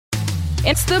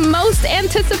It's the most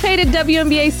anticipated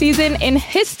WNBA season in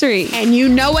history. And you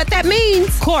know what that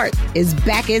means. Court is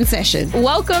back in session.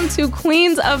 Welcome to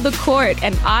Queens of the Court,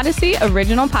 an Odyssey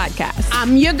original podcast.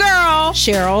 I'm your girl,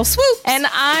 Cheryl Swoops. And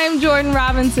I'm Jordan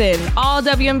Robinson. All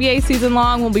WNBA season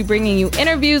long, we'll be bringing you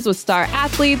interviews with star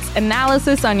athletes,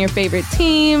 analysis on your favorite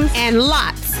teams, and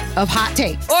lots of hot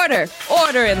takes.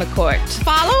 Order in the court.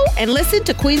 Follow and listen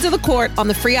to Queens of the Court on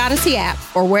the free Odyssey app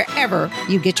or wherever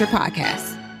you get your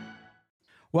podcasts.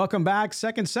 Welcome back.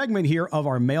 Second segment here of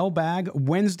our Mailbag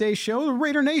Wednesday show, the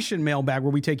Raider Nation Mailbag,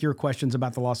 where we take your questions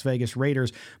about the Las Vegas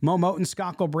Raiders. Mo Moton,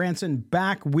 Scott Branson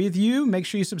back with you. Make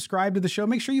sure you subscribe to the show.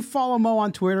 Make sure you follow Mo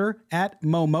on Twitter at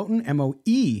Mo Moton,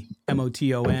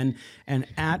 MoeMoton, and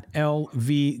at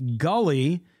LV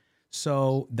Gully.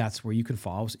 So that's where you can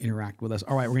follow us, interact with us.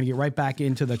 All right, we're going to get right back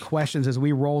into the questions as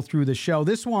we roll through the show.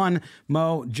 This one,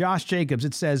 Mo, Josh Jacobs,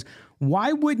 it says,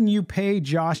 why wouldn't you pay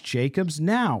Josh Jacobs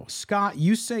now? Scott,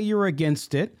 you say you're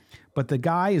against it, but the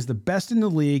guy is the best in the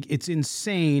league. It's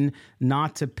insane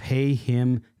not to pay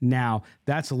him now.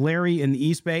 That's Larry in the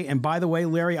East Bay. And by the way,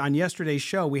 Larry, on yesterday's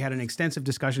show, we had an extensive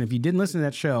discussion. If you didn't listen to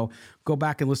that show, go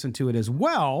back and listen to it as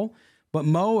well. But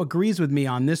Mo agrees with me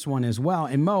on this one as well.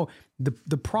 And Mo,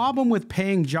 the problem with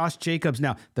paying Josh Jacobs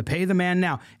now, the pay the man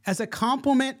now, as a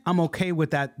compliment, I'm okay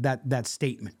with that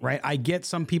statement, right? I get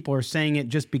some people are saying it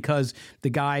just because the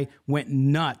guy went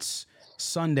nuts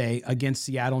Sunday against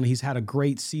Seattle and he's had a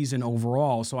great season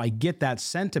overall. So I get that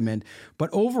sentiment.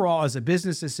 But overall, as a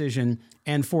business decision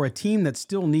and for a team that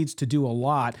still needs to do a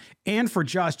lot, and for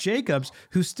Josh Jacobs,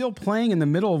 who's still playing in the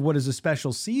middle of what is a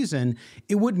special season,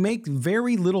 it would make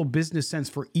very little business sense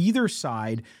for either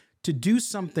side to do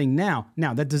something now.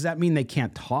 Now, does that mean they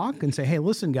can't talk and say, hey,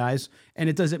 listen, guys, and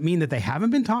it doesn't mean that they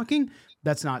haven't been talking?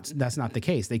 That's not the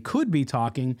case. They could be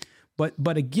talking,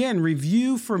 but again,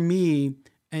 review for me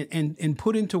and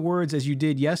put into words, as you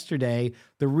did yesterday,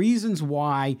 the reasons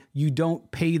why you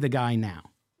don't pay the guy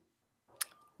now.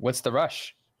 What's the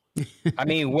rush? I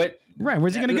mean, what? Right,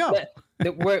 where's he going to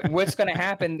go? What's going to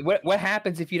happen? What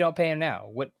happens if you don't pay him now?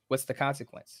 What's the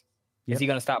consequence? Is he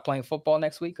going to stop playing football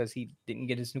next week because he didn't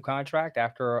get his new contract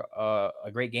after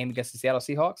a great game against the Seattle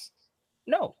Seahawks?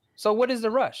 No. So what is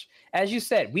the rush? As you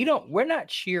said, we're not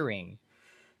cheering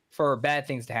for bad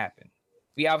things to happen.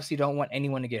 We obviously don't want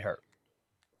anyone to get hurt.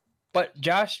 But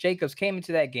Josh Jacobs came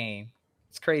into that game.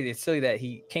 It's crazy. It's silly that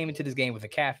he came into this game with a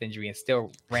calf injury and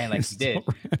still ran like he did.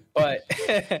 But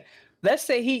let's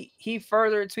say he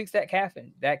further tweaks that calf,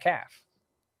 and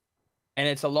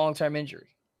it's a long-term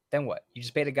injury. Then what? You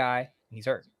just pay the guy and he's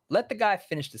hurt. Let the guy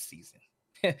finish the season.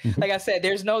 Like I said,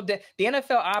 there's no the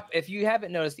NFL if you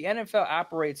haven't noticed, the NFL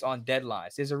operates on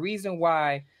deadlines. There's a reason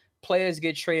why players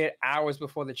get traded hours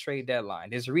before the trade deadline.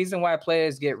 There's a reason why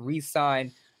players get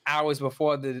re-signed hours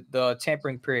before the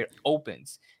tampering period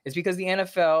opens. It's because the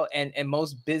NFL and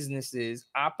most businesses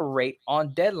operate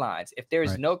on deadlines. If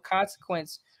there's no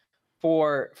consequence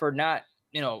for not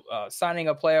signing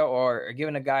a player or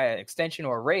giving a guy an extension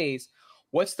or a raise,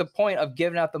 what's the point of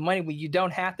giving out the money when you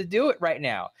don't have to do it right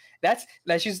now? That's,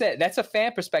 like you said, that's a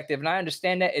fan perspective. And I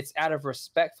understand that it's out of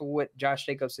respect for what Josh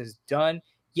Jacobs has done.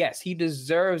 Yes, he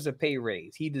deserves a pay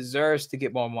raise. He deserves to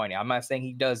get more money. I'm not saying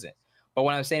he doesn't. But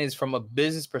what I'm saying is from a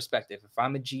business perspective, if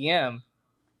I'm a GM,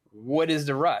 what is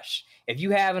the rush? If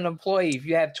you have an employee, if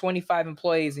you have 25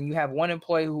 employees and you have one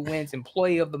employee who wins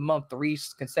Employee of the Month 3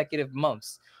 consecutive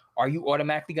months, are you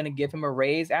automatically going to give him a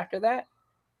raise after that?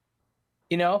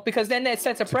 Because then that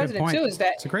sets a precedent too. It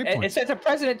sets a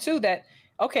precedent too that,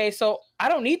 okay, so I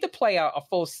don't need to play out a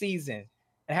full season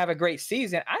and have a great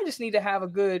season. I just need to have a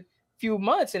good few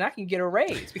months and I can get a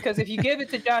raise. Because if you give it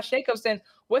to Josh Jacobs, then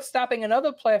what's stopping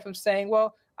another player from saying,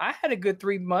 well, I had a good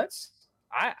 3 months.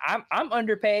 I'm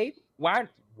underpaid. Why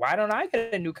don't I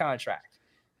get a new contract?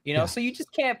 So you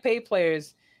just can't pay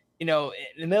players, in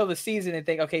the middle of the season and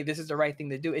think, okay, this is the right thing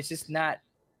to do. It's just not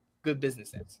good business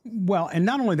sense. Well, and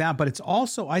not only that, but it's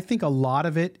also, I think a lot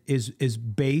of it is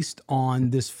based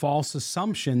on this false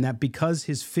assumption that because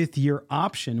his 5th year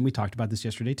option, and we talked about this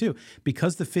yesterday too,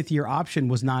 because the 5th year option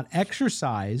was not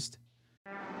exercised.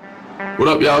 What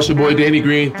up, y'all? It's your boy Danny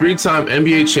Green, 3-time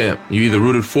NBA champ. You either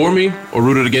rooted for me or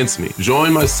rooted against me.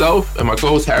 Join myself and my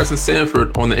co-host Harrison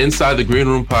Sanford on the Inside the Green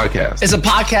Room podcast. It's a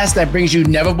podcast that brings you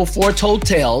never before told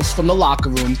tales from the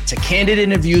locker room to candid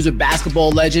interviews with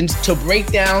basketball legends to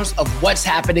breakdowns of what's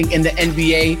happening in the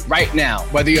NBA right now.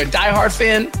 Whether you're a diehard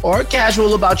fan or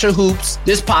casual about your hoops,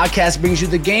 this podcast brings you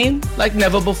the game like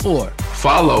never before.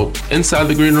 Follow Inside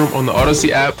the Green Room on the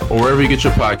Odyssey app or wherever you get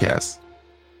your podcasts.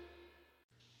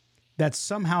 That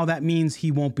somehow that means he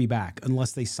won't be back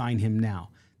unless they sign him now.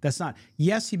 That's not,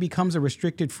 yes, he becomes a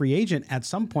restricted free agent at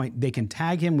some point. They can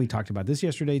tag him. We talked about this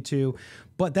yesterday too,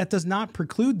 but that does not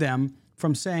preclude them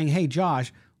from saying, hey,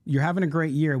 Josh, you're having a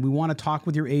great year. We want to talk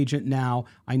with your agent now.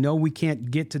 I know we can't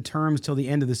get to terms till the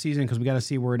end of the season because we got to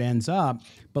see where it ends up,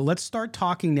 but let's start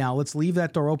talking now. Let's leave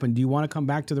that door open. Do you want to come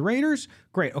back to the Raiders?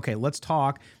 Great. Okay, let's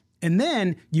talk. And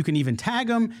then you can even tag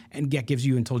him, and that gives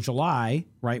you until July,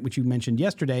 right, which you mentioned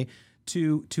yesterday,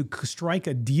 to strike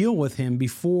a deal with him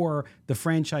before the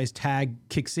franchise tag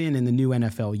kicks in the new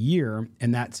NFL year,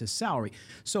 and that's his salary.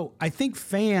 So I think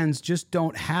fans just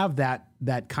don't have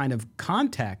that kind of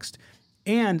context.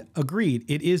 And agreed,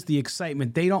 it is the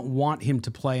excitement. They don't want him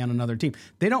to play on another team.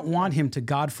 They don't want him to,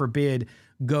 God forbid,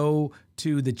 go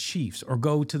to the Chiefs or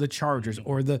go to the Chargers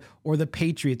or the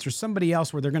Patriots or somebody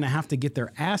else where they're going to have to get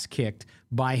their ass kicked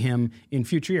by him in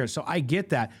future years. So I get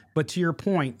that. But to your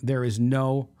point, there is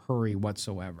no hurry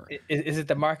whatsoever. Is it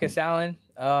the Marcus Allen?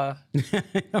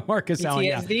 Marcus Allen,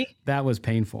 yeah. That was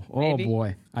painful. Maybe. Oh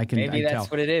boy, Maybe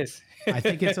that's what it is. I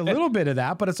think it's a little bit of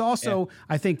that, but it's also,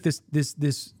 I think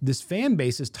this fan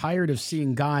base is tired of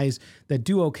seeing guys that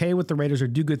do okay with the Raiders or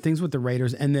do good things with the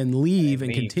Raiders and then leave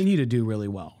and continue to do really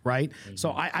well, right? Mm-hmm.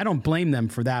 So I don't blame them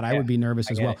for that. I would be nervous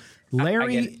as well.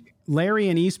 Larry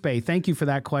and East Bay, thank you for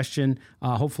that question.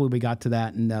 Hopefully we got to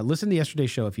that, and listen to yesterday's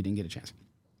show if you didn't get a chance.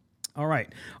 All right.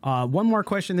 One more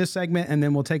question this segment, and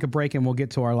then we'll take a break and we'll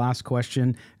get to our last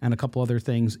question and a couple other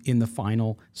things in the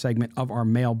final segment of our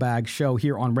mailbag show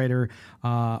here on Raider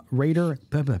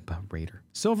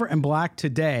Silver and Black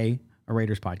Today, a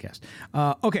Raiders podcast.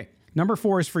 Okay. Number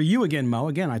 4 is for you again, Mo.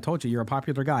 Again, I told you, you're a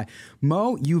popular guy.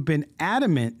 Mo, you've been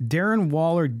adamant Darren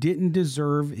Waller didn't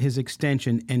deserve his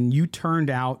extension, and you turned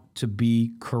out to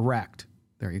be correct.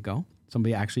 There you go.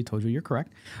 Somebody actually told you you're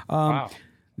correct. Wow.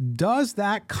 Does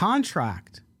that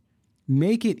contract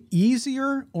make it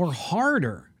easier or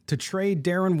harder to trade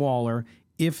Darren Waller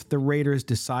if the Raiders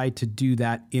decide to do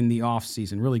that in the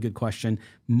offseason? Really good question.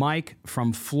 Mike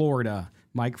from Florida.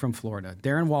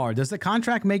 Darren Waller, does the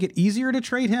contract make it easier to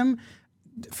trade him?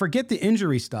 Forget the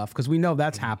injury stuff because we know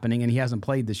that's happening and he hasn't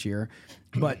played this year.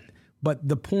 But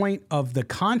the point of the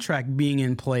contract being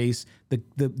in place,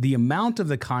 the amount of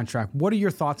the contract, what are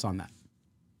your thoughts on that?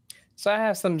 So I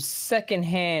have some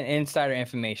secondhand insider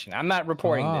information. I'm not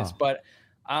reporting this, but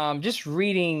just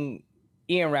reading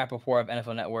Ian Rappaport of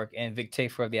NFL Network and Vic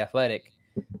Tafur of The Athletic.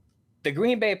 The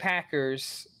Green Bay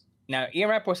Packers, now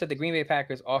Ian Rappaport said the Green Bay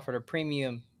Packers offered a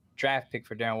premium draft pick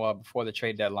for Darren Waller before the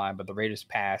trade deadline, but the Raiders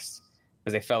passed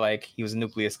because they felt like he was a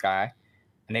nucleus guy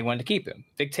and they wanted to keep him.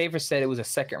 Vic Tafur said it was a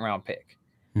second-round pick.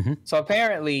 Mm-hmm. So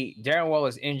apparently Darren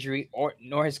Waller's injury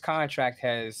nor his contract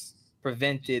has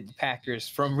prevented the Packers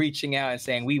from reaching out and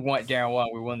saying, we want Darren Waller,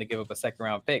 we're willing to give up a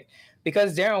second-round pick.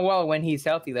 Because Darren Waller, when he's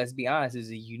healthy, let's be honest, is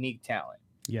a unique talent.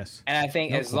 Yes. And I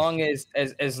think as long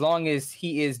as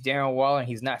he is Darren Waller and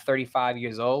he's not 35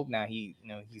 years old, now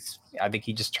I think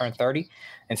he just turned 30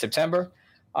 in September.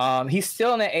 He's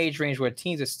still in that age range where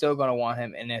teams are still going to want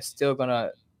him and they're still going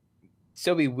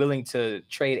to be willing to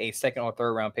trade a second or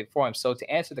third round pick for him. So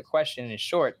to answer the question in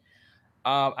short,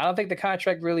 I don't think the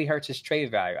contract really hurts his trade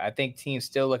value. I think teams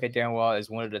still look at Darren Waller as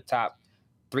one of the top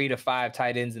 3 to 5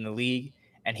 tight ends in the league,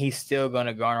 and he's still going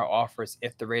to garner offers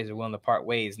if the Raiders are willing to part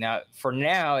ways. Now, for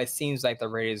now, it seems like the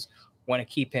Raiders want to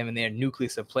keep him in their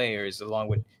nucleus of players, along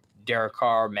with Derek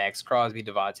Carr, Max Crosby,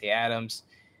 Devontae Adams,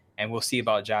 and we'll see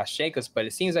about Josh Jacobs. But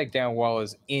it seems like Darren Waller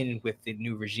is in with the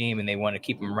new regime, and they want to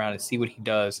keep him around and see what he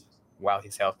does while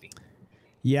he's healthy.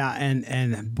 Yeah,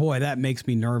 and boy, that makes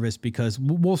me nervous because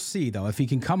we'll see though if he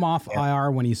can come off IR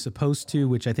when he's supposed to,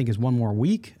 which I think is one more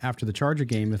week after the Charger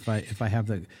game. If I have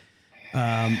the,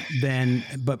 then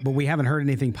but we haven't heard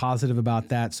anything positive about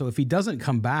that. So if he doesn't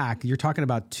come back, you're talking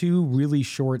about 2 really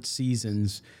short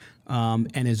seasons,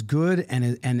 and as good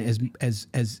and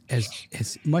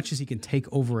as much as he can take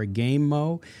over a game,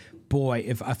 Mo. Boy,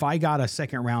 if I got a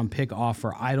second round pick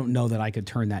offer, I don't know that I could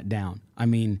turn that down. I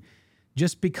mean,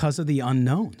 just because of the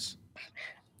unknowns.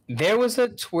 There was a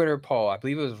Twitter poll, I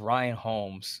believe it was Ryan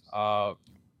Holmes, on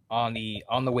the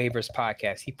Waivers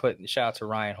podcast. He put shout out to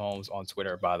Ryan Holmes on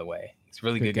Twitter, by the way. He's a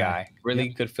really good guy, really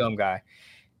good film guy.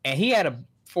 And he had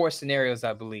 4 scenarios,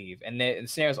 I believe. And the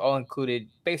scenarios all included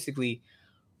basically,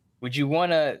 would you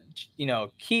want to,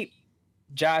 keep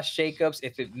Josh Jacobs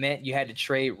if it meant you had to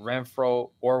trade Renfrow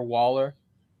or Waller?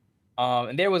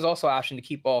 And there was also an option to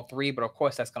keep all 3, but of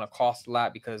course that's going to cost a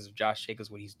lot because of Josh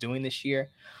Jacobs, what he's doing this year.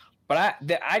 But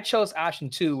I chose option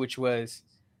 2, which was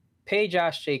pay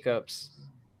Josh Jacobs,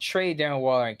 trade Darren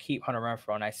Waller, and keep Hunter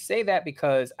Renfrow. And I say that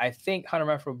because I think Hunter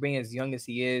Renfrow, being as young as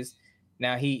he is,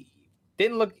 now he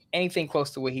Didn't look anything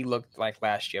close to what he looked like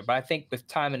last year. But I think with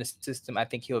time in the system, I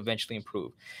think he'll eventually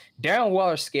improve. Darren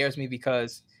Waller scares me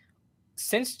because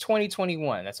since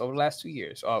 2021, that's over the last 2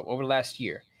 years, over the last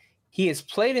year, he has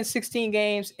played in 16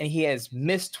 games and he has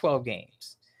missed 12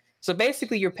 games. So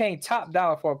basically, you're paying top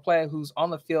dollar for a player who's on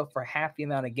the field for half the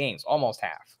amount of games, almost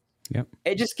half. Yep.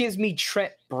 It just gives me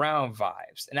Trent Brown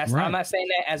vibes. And that's right. I'm not saying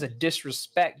that as a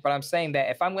disrespect, but I'm saying that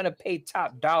if I'm going to pay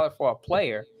top dollar for a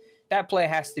player, that player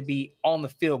has to be on the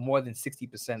field more than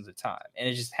 60% of the time. And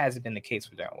it just hasn't been the case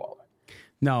for Darren Waller.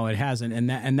 No, it hasn't.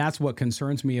 And that's what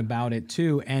concerns me about it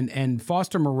too. And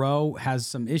Foster Moreau has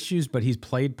some issues, but he's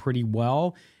played pretty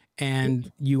well.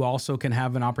 And you also can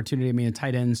have an opportunity. I mean, in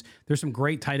tight ends, there's some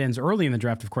great tight ends early in the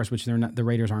draft, of course, which the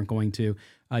Raiders aren't going to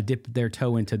dip their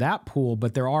toe into that pool.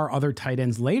 But there are other tight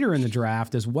ends later in the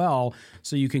draft as well.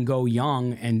 So you can go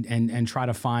young and try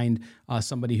to find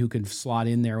somebody who could slot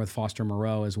in there with Foster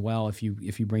Moreau as well if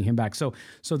you bring him back. So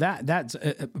that's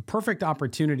a perfect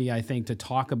opportunity, I think, to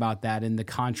talk about that in the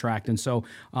contract. And so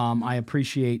I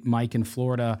appreciate Mike in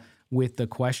Florida with the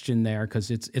question there, because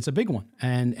it's a big one.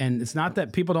 And it's not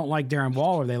that people don't like Darren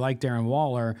Waller. They like Darren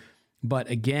Waller. But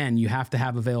again, you have to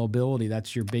have availability.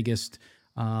 That's your biggest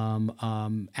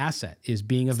asset, is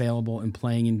being available and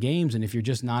playing in games. And if you're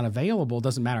just not available, it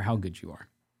doesn't matter how good you are.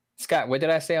 Scott, what did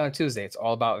I say on Tuesday? It's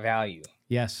all about value.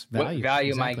 Yes, value. What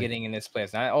value am I getting in this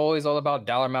place? Not always all about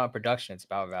dollar amount production. It's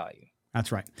about value. That's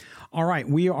right. All right.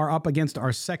 We are up against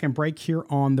our second break here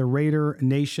on the Raider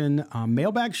Nation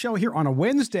Mailbag Show here on a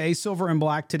Wednesday, Silver and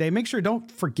Black today. Make sure, don't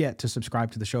forget to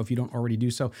subscribe to the show if you don't already do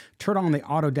so. Turn on the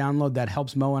auto download. That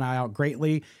helps Mo and I out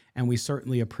greatly. And we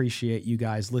certainly appreciate you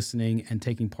guys listening and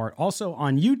taking part. Also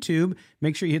on YouTube,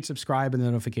 make sure you hit subscribe and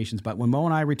the notifications button. When Mo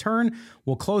and I return,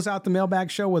 we'll close out the Mailbag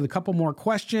Show with a couple more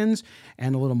questions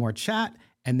and a little more chat.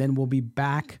 And then we'll be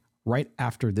back right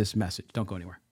after this message. Don't go anywhere.